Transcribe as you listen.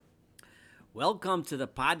Welcome to the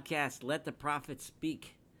podcast, Let the Prophet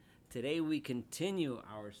Speak. Today we continue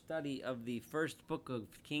our study of the first book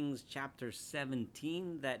of Kings, chapter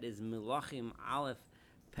 17, that is Melachim Aleph,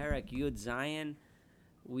 Perek Yud Zayin.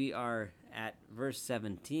 We are at verse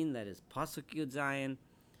 17, that is Pasuk Yud Zayin,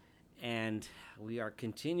 and we are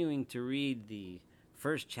continuing to read the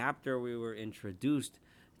first chapter. We were introduced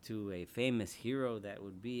to a famous hero that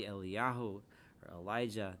would be Eliyahu, or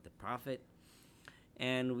Elijah the prophet,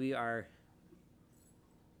 and we are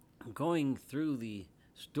going through the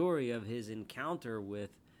story of his encounter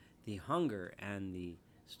with the hunger and the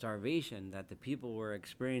starvation that the people were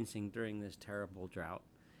experiencing during this terrible drought.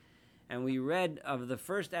 And we read of the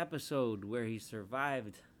first episode where he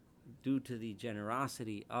survived due to the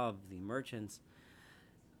generosity of the merchants.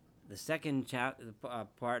 The second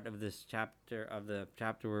part of this chapter, of the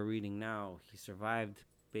chapter we're reading now, he survived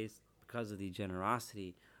because of the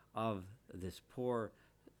generosity of this poor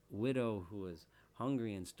widow who was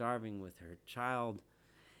hungry and starving with her child.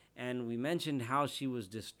 And we mentioned how she was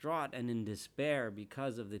distraught and in despair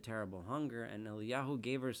because of the terrible hunger, and Eliyahu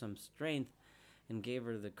gave her some strength and gave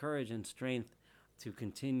her the courage and strength to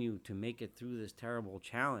continue to make it through this terrible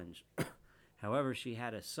challenge. However, she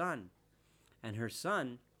had a son, and her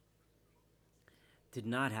son did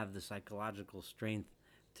not have the psychological strength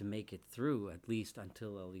to make it through, at least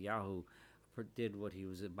until Eliyahu did what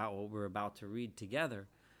we're about to read together.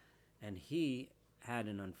 And he had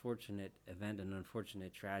an unfortunate event, an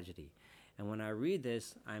unfortunate tragedy. And when I read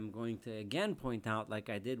this, I'm going to again point out, like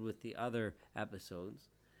I did with the other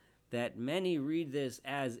episodes, that many read this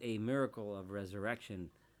as a miracle of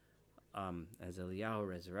resurrection, as Eliyahu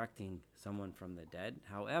resurrecting someone from the dead.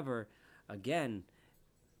 However, again,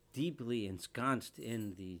 deeply ensconced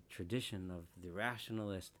in the tradition of the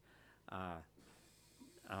rationalist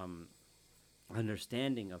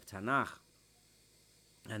understanding of Tanakh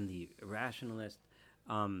and the rationalist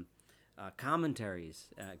commentaries.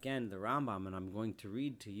 Again, the Rambam, and I'm going to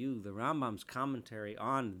read to you the Rambam's commentary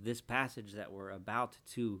on this passage that we're about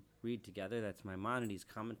to read together. That's Maimonides'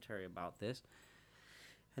 commentary about this.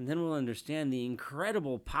 And then we'll understand the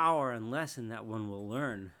incredible power and lesson that one will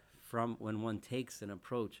learn from when one takes an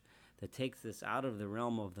approach that takes this out of the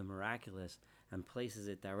realm of the miraculous and places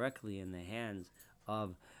it directly in the hands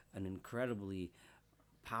of an incredibly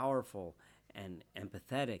powerful and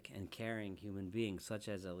empathetic and caring human beings such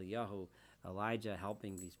as Eliyahu, Elijah,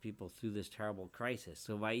 helping these people through this terrible crisis.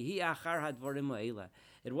 So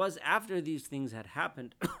it was after these things had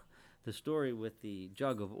happened, the story with the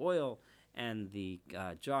jug of oil and the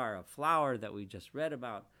jar of flour that we just read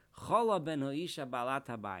about, Chola ben Hoisha balat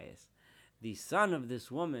habayis, the son of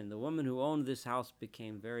this woman, the woman who owned this house,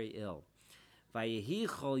 became very ill. Vayehi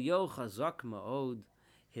chol yo chazak ma'od,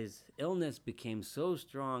 his illness became so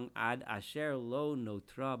strong, ad asher lo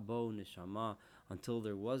notra bo neshama, until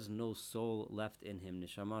there was no soul left in him,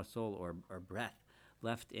 neshama, soul or breath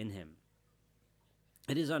left in him.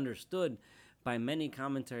 It is understood by many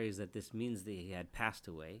commentaries that this means that he had passed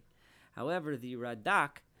away. However, the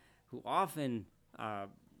Radak, who often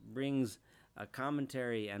brings a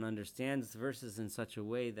commentary and understands verses in such a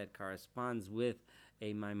way that corresponds with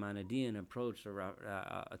a Maimonidean approach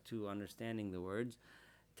to understanding the words,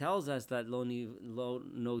 tells us that lo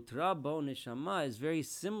notra bo neshama is very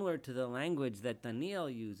similar to the language that Daniel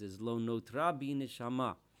uses, lo notra bi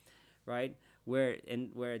neshama, right?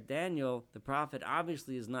 Where Daniel, the prophet,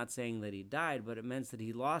 obviously is not saying that he died, but it means that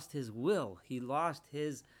he lost his will. He lost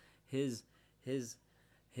his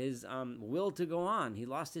will to go on. He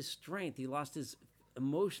lost his strength. He lost his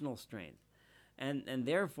emotional strength. And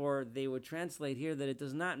therefore, they would translate here that it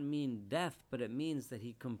does not mean death, but it means that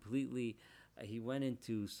he completely, he went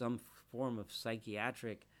into some form of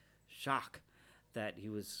psychiatric shock, that he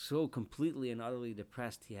was so completely and utterly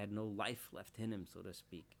depressed, he had no life left in him, so to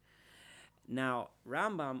speak. Now,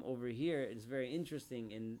 Rambam over here is very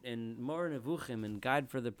interesting in Moreh Nevuchim, in Guide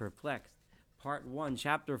for the Perplexed, part 1,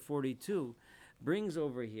 chapter 42, brings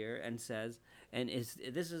over here and says, and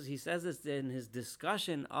he says this in his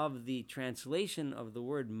discussion of the translation of the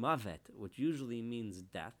word mavet, which usually means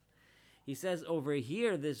death. He says over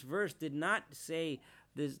here, this verse did not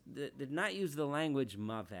use the language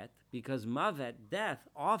mavet, because mavet, death,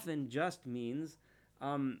 often just means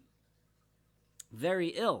very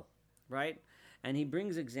ill, right? And he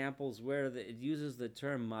brings examples where it uses the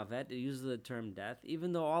term mavet, it uses the term death,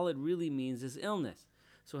 even though all it really means is illness.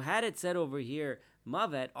 So had it said over here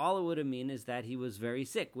mavet, all it would have mean is that he was very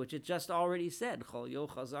sick, which it just already said, chol yo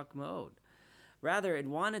chazak ma'od. Rather, it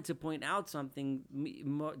wanted to point out something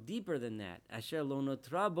deeper than that, asher lo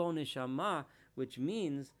notra bo neshama, which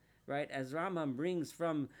means, right, as Rambam brings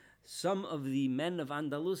from some of the men of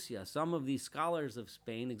Andalusia, some of the scholars of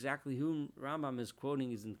Spain, exactly whom Rambam is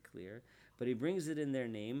quoting isn't clear, but he brings it in their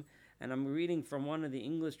name. And I'm reading from one of the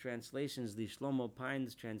English translations, the Shlomo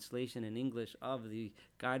Pines translation in English of the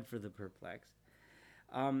Guide for the Perplexed.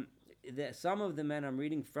 Some of the men, I'm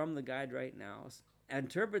reading from the guide right now,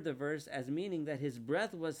 interpret the verse as meaning that his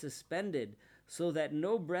breath was suspended so that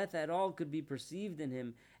no breath at all could be perceived in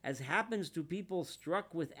him, as happens to people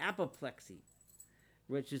struck with apoplexy,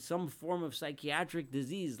 which is some form of psychiatric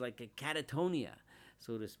disease like a catatonia,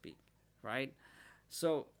 so to speak, right?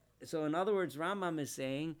 So in other words, Rambam is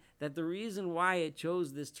saying that the reason why it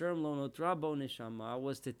chose this term lo notra bo neshama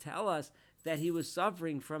was to tell us that he was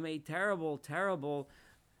suffering from a terrible, terrible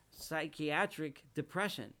psychiatric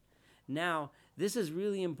depression. Now, this is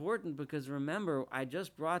really important because remember, I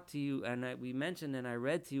just brought to you, and we mentioned and I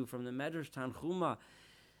read to you from the Medrash Tanchuma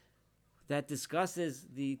that discusses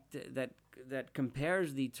that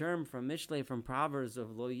compares the term from Mishlei, from Proverbs,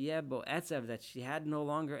 of lo yeh bo etzev, that she had no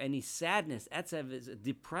longer any sadness. Etzev is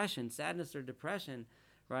depression, sadness or depression,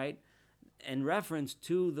 right? In reference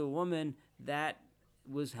to the woman that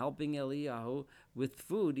was helping Eliyahu with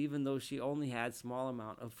food, even though she only had small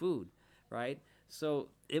amount of food, right? So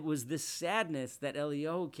it was this sadness that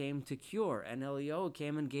Eliyahu came to cure, and Eliyahu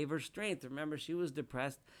came and gave her strength. Remember, she was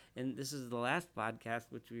depressed, and this is the last podcast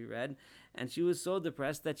which we read, and she was so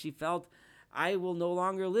depressed that she felt, I will no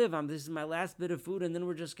longer live. This is my last bit of food, and then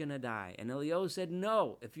we're just going to die. And Eliyahu said,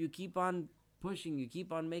 no, if you keep on pushing, you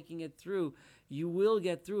keep on making it through, you will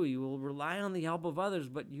get through. You will rely on the help of others,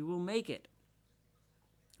 but you will make it.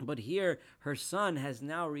 But here, her son has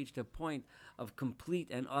now reached a point of complete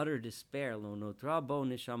and utter despair. Lo notra bo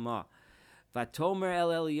neshama. Vatomer el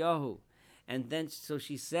Eliyahu. And then, so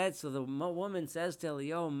she said, so the woman says to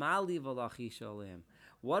Eliyahu, Mali v'lachi sholem.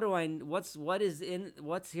 What's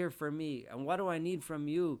here for me, and what do I need from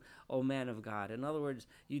you, O man of God? In other words,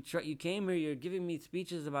 you came here, you're giving me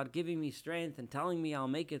speeches about giving me strength and telling me I'll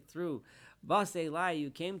make it through. Bas Eli,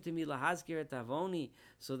 you came to me lahazkir et avoni,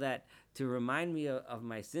 so that to remind me of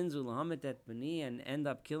my sins, ulahamet et bani, and end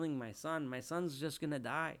up killing my son. My son's just gonna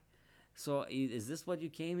die. So is this what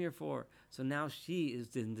you came here for? So now she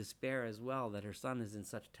is in despair as well, that her son is in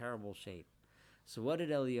such terrible shape. So what did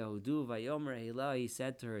Eliyahu do? Vayomer Elah, he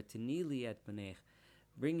said to her, Tinili et benech,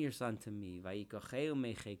 bring your son to me. Vayikocheu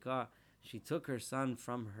mecheka, she took her son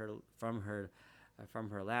from her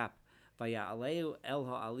lap. Vayaleu el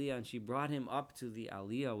ha'aliyah, and she brought him up to the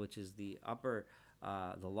aliyah, which is the upper,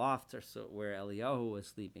 the loft, or so, where Eliyahu was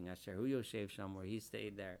sleeping. Asher hu yoshev sham, where he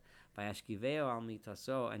stayed there. Vayashkiveo al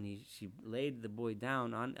mitaso, and she laid the boy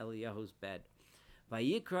down on Eliyahu's bed.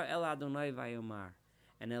 Vayikra el Adonai vayomar.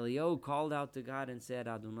 And Eliyahu called out to God and said,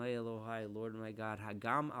 Adonai Elohai, Lord my God,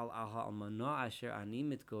 Hagam al almana asher ani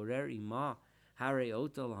mitgorer ima,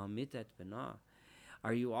 hareota lahamit et bena.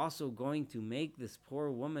 Are you also going to make this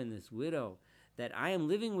poor woman, this widow, that I am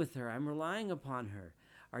living with her, I'm relying upon her?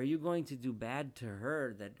 Are you going to do bad to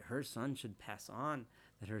her, that her son should pass on,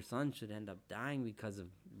 that her son should end up dying because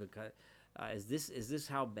is this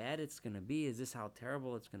how bad it's going to be? Is this how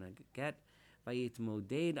terrible it's going to get?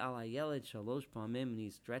 Vayitmoded al hayeled shalosh pamim, and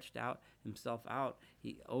he stretched out himself out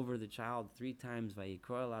over the child 3 times.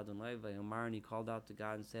 Vayikro Adonai vayomar, and he called out to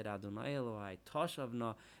God and said, Adonai Elohai,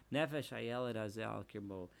 toshavna nefesh hayeled hazeh al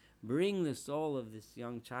kirbo. Bring the soul of this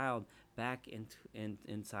young child back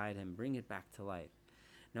inside him. Bring it back to life.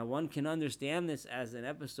 Now, one can understand this as an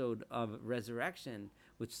episode of resurrection,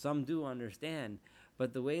 which some do understand.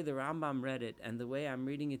 But the way the Rambam read it and the way I'm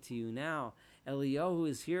reading it to you now, Eliyahu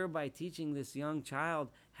is hereby teaching this young child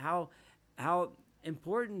how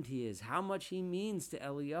important he is, how much he means to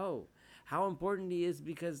Eliyahu, how important he is,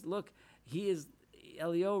 because look,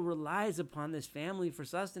 Eliyahu relies upon this family for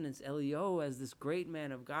sustenance. Eliyahu, as this great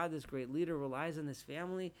man of God, this great leader, relies on this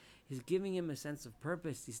family. He's giving him a sense of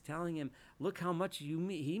purpose. He's telling him, look how much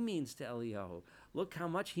he means to Eliyahu. Look how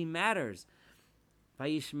much he matters.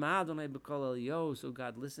 Vayishma Adonai b'kol Eliyahu, so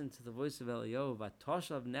God listened to the voice of Eliyahu.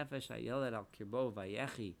 Vatoshav nefesh hayeled al kirbo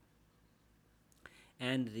vayechi,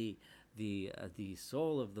 and the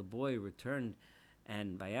soul of the boy returned,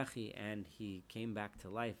 and vayechi, and he came back to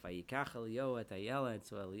life. Vayikach Eliyahu et hayeled,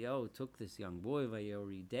 so Eliyahu took this young boy,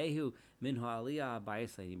 vayoridehu min ha'aliyah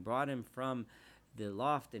habayis, he brought him from the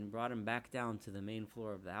loft and brought him back down to the main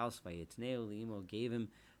floor of the house. Vayitneu li'imo, gave him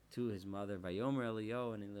to his mother. Vayomer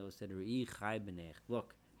Eliyahu, and Eliyahu said, Re'i chai b'nech,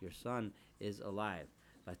 look, your son is alive.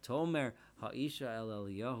 Vatomer ha'isha el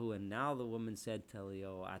Eliyahu, and now the woman said to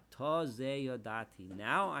Eliyahu, Ato ze yodati,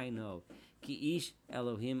 now I know, ki ish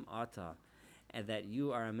Elohim ata, and that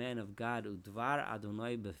you are a man of God, udvar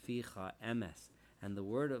Adonai beficha emes, and the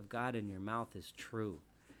word of God in your mouth is true.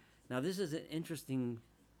 Now, this is an interesting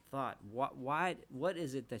thought. What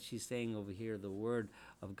is it that she's saying over here? The word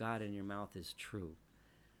of God in your mouth is true.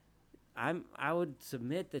 I would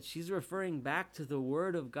submit that she's referring back to the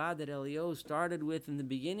word of God that Eliyahu started with in the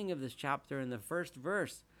beginning of this chapter in the first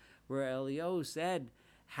verse, where Eliyahu said,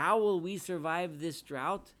 how will we survive this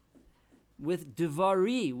drought? With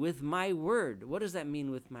divari, with my word. What does that mean,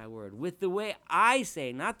 with my word? With the way I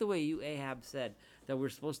say, not the way you, Ahab, said, that we're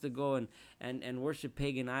supposed to go and worship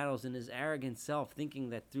pagan idols in his arrogant self, thinking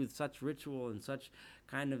that through such ritual and such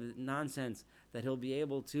kind of nonsense that he'll be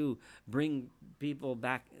able to bring people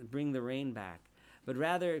back, bring the rain back. But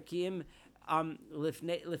rather, Kiim,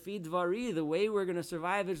 Lefi Dvari, the way we're going to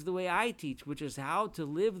survive is the way I teach, which is how to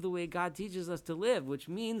live the way God teaches us to live, which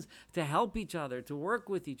means to help each other, to work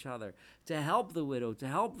with each other, to help the widow, to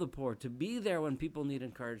help the poor, to be there when people need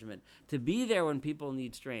encouragement, to be there when people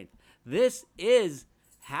need strength. This is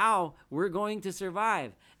how we're going to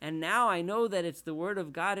survive. And now I know that it's the word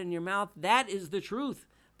of God in your mouth. That is the truth.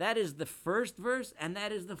 That is the first verse, and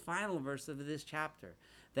that is the final verse of this chapter.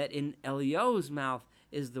 That in Eliyahu's mouth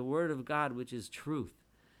is the word of God, which is truth.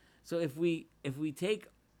 So if we take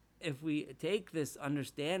this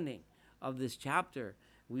understanding of this chapter,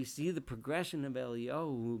 we see the progression of Eliyahu,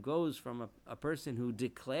 who goes from a person who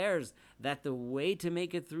declares that the way to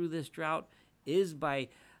make it through this drought is by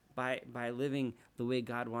living the way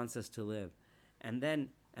God wants us to live. And then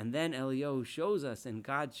Eliyahu shows us, and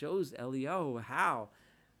God shows Eliyahu how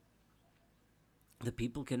the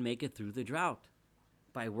people can make it through the drought.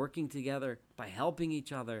 By working together, by helping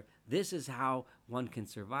each other. This is how one can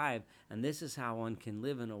survive, and this is how one can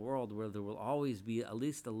live in a world where there will always be at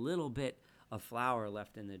least a little bit of flour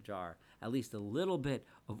left in the jar, at least a little bit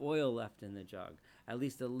of oil left in the jug, at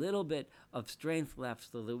least a little bit of strength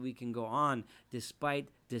left so that we can go on despite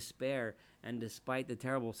despair and despite the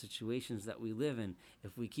terrible situations that we live in.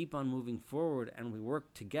 If we keep on moving forward and we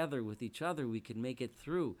work together with each other, we can make it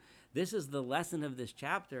through. This is the lesson of this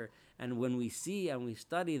chapter, and when we see and we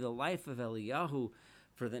study the life of Eliyahu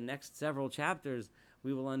for the next several chapters,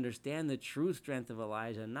 we will understand the true strength of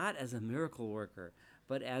Elijah, not as a miracle worker,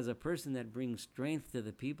 but as a person that brings strength to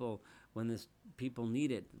the people when the people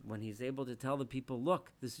need it, when he's able to tell the people,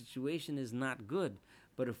 look, the situation is not good,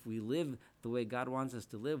 but if we live the way God wants us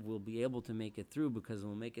to live, we'll be able to make it through because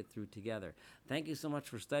we'll make it through together. Thank you so much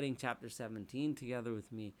for studying chapter 17 together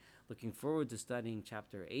with me. Looking forward to studying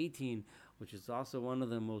chapter 18, which is also one of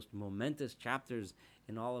the most momentous chapters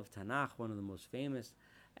in all of Tanakh, one of the most famous,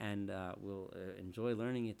 and we'll enjoy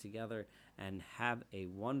learning it together, and have a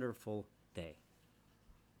wonderful day.